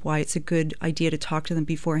reason of why it's a good idea to talk to them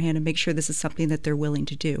beforehand and make sure this is something that they're willing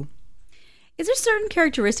to do. Is there certain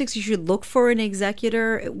characteristics you should look for in an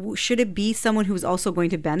executor? Should it be someone who's also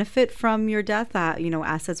going to benefit from your death?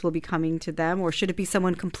 Assets will be coming to them, or should it be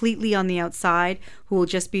someone completely on the outside who will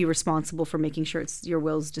just be responsible for making sure your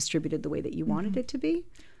will's distributed the way that you wanted it to be?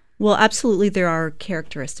 Well, absolutely, there are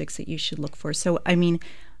characteristics that you should look for. So,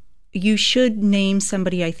 you should name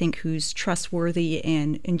somebody, I think, who's trustworthy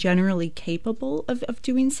and generally capable of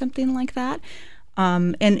doing something like that.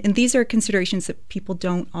 And these are considerations that people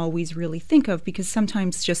don't always really think of, because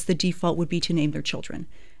sometimes just the default would be to name their children.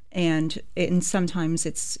 And sometimes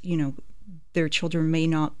it's, their children may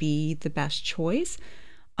not be the best choice.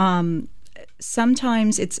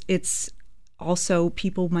 Sometimes it's also,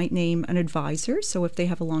 people might name an advisor. So if they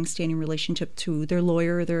have a long-standing relationship to their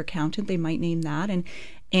lawyer or their accountant, they might name that.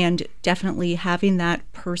 And definitely having that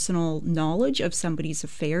personal knowledge of somebody's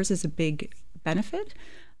affairs is a big benefit.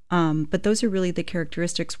 But those are really the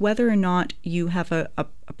characteristics. Whether or not you have a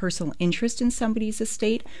personal interest in somebody's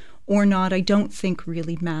estate or not, I don't think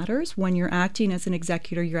really matters. When you're acting as an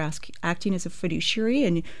executor, you're acting as a fiduciary,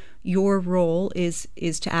 and your role is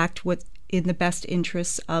to act in the best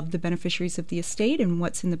interests of the beneficiaries of the estate and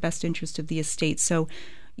what's in the best interest of the estate. So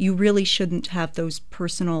you really shouldn't have those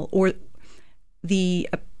personal, or the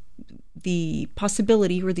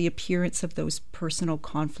possibility or the appearance of those personal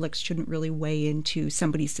conflicts shouldn't really weigh into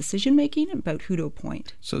somebody's decision making about who to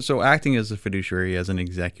appoint. So acting as a fiduciary, as an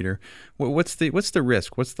executor, what's the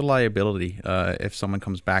risk? What's the liability if someone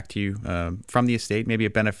comes back to you from the estate, maybe a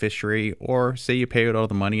beneficiary, or say you pay out all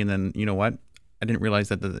the money and then, you know what, I didn't realize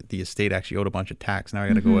that the estate actually owed a bunch of tax. Now I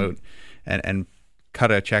got to go out and cut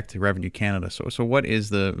a check to Revenue Canada. So what is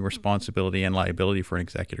the responsibility and liability for an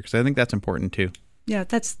executor? Because I think that's important too. Yeah,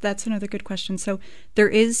 that's another good question. So there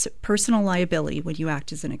is personal liability when you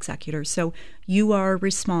act as an executor. So you are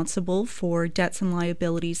responsible for debts and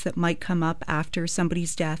liabilities that might come up after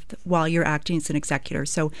somebody's death while you're acting as an executor.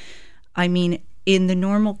 So, in the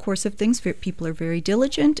normal course of things, people are very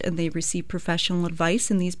diligent and they receive professional advice,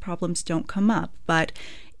 and these problems don't come up. But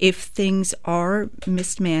if things are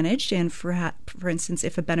mismanaged, and for instance,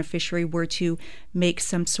 if a beneficiary were to make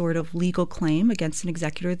some sort of legal claim against an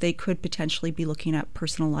executor, they could potentially be looking at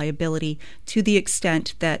personal liability to the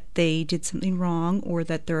extent that they did something wrong, or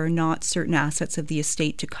that there are not certain assets of the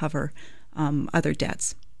estate to cover other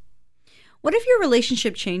debts. What if your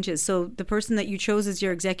relationship changes? So the person that you chose as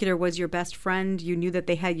your executor was your best friend. You knew that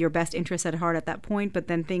they had your best interests at heart at that point, but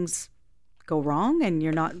then things go wrong and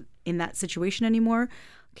you're not in that situation anymore.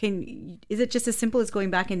 Is it just as simple as going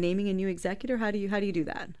back and naming a new executor? How do you do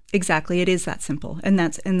that? Exactly, it is that simple, and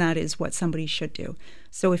that is what somebody should do.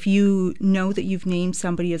 So if you know that you've named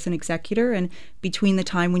somebody as an executor, and between the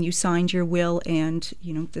time when you signed your will and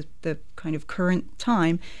the kind of current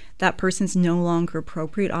time, that person's no longer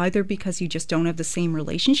appropriate, either because you just don't have the same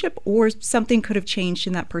relationship, or something could have changed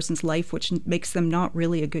in that person's life which makes them not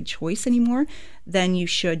really a good choice anymore, then you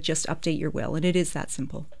should just update your will, and it is that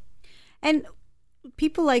simple. And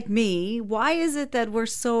people like me, why is it that we're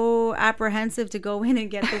so apprehensive to go in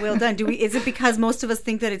and get the will done? Is it because most of us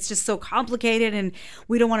think that it's just so complicated and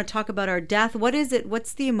we don't want to talk about our death? What is it?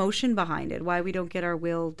 What's the emotion behind it? Why we don't get our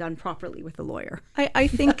will done properly with a lawyer? I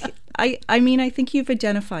think I think you've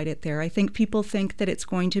identified it there. I think people think that it's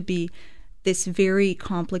going to be this very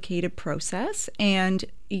complicated process, and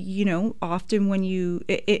often when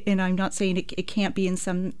and I'm not saying it can't be in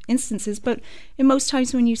some instances, but in most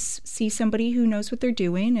times when you see somebody who knows what they're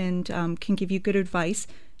doing and can give you good advice,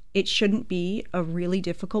 it shouldn't be a really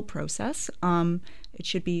difficult process. It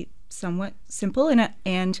should be somewhat simple,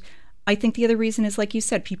 and I think the other reason is, like you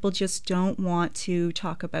said, people just don't want to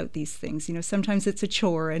talk about these things. Sometimes it's a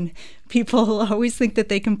chore, and people always think that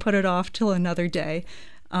they can put it off till another day.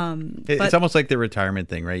 It's almost like the retirement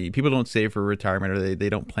thing, right? People don't save for retirement, or they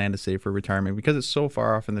don't plan to save for retirement because it's so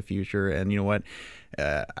far off in the future. And you know what?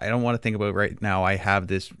 I don't want to think about right now. I have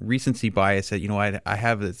this recency bias that, you know, I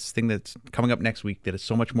have this thing that's coming up next week that is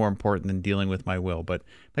so much more important than dealing with my will. But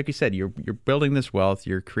like you said, you're building this wealth,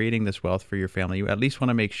 you're creating this wealth for your family. You at least want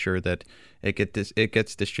to make sure that it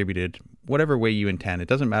gets distributed whatever way you intend. It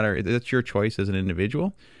doesn't matter. It's your choice as an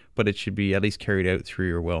individual, but it should be at least carried out through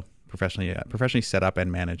your will, professionally set up and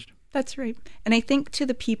managed. That's right. And I think to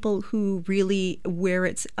the people who really, where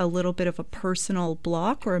it's a little bit of a personal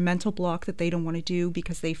block or a mental block that they don't want to do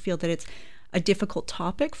because they feel that it's a difficult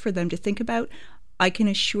topic for them to think about, I can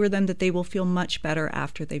assure them that they will feel much better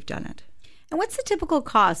after they've done it. And what's the typical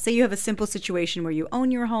cost? Say you have a simple situation where you own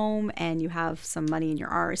your home and you have some money in your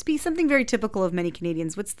RSP, something very typical of many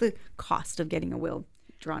Canadians. What's the cost of getting a will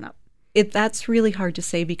drawn up? That's really hard to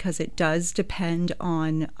say because it does depend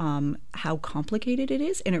on how complicated it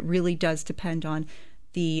is, and it really does depend on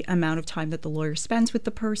the amount of time that the lawyer spends with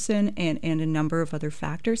the person and a number of other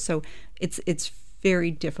factors. So it's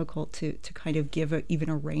very difficult to kind of give even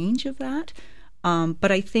a range of that.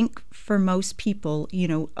 But I think for most people, you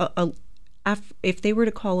know, if they were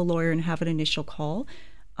to call a lawyer and have an initial call,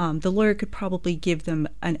 the lawyer could probably give them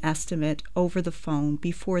an estimate over the phone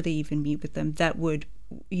before they even meet with them that would,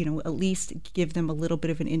 you know, at least give them a little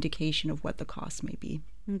bit of an indication of what the cost may be.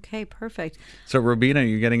 Okay, perfect. So, Robina,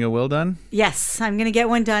 you're getting a will done? Yes, I'm going to get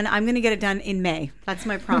one done. I'm going to get it done in May. That's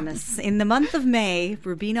my promise. In the month of May,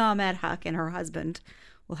 Rubina Ahmed Haq and her husband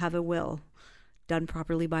will have a will done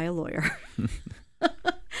properly by a lawyer.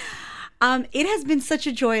 It has been such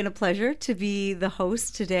a joy and a pleasure to be the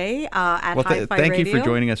host today at Hi-Fi Radio. Thank you for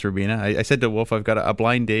joining us, Rubina. I said to Wolf, I've got a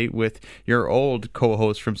blind date with your old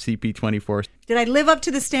co-host from CP24. Did I live up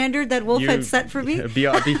to the standard that Wolf had set for me?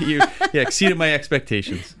 You exceeded my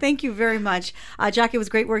expectations. Thank you very much. Jack, it was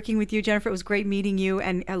great working with you. Jennifer, it was great meeting you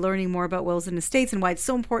and learning more about wills and estates and why it's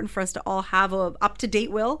so important for us to all have a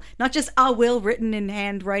up-to-date will. Not just a will written in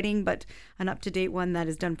handwriting, but an up-to-date one that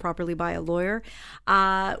is done properly by a lawyer.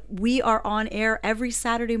 We are on air every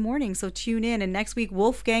Saturday morning, so tune in. And next week,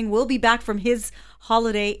 Wolfgang will be back from his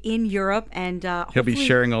holiday in Europe. And he'll be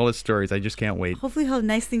sharing all his stories. I just can't wait. Hopefully he'll have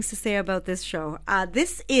nice things to say about this show.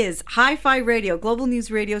 This is Hi-Fi Radio, Global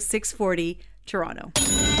News Radio 640, Toronto.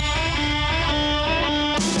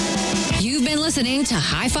 You've been listening to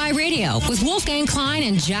Hi-Fi Radio with Wolfgang Klein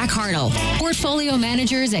and Jack Hartle, portfolio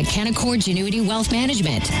managers at Canaccord Genuity Wealth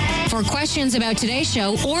Management. For questions about today's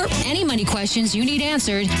show or any money questions you need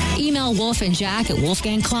answered, email Wolf and Jack at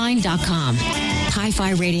wolfgangklein.com.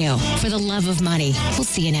 Hi-Fi Radio, for the love of money. We'll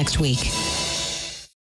see you next week.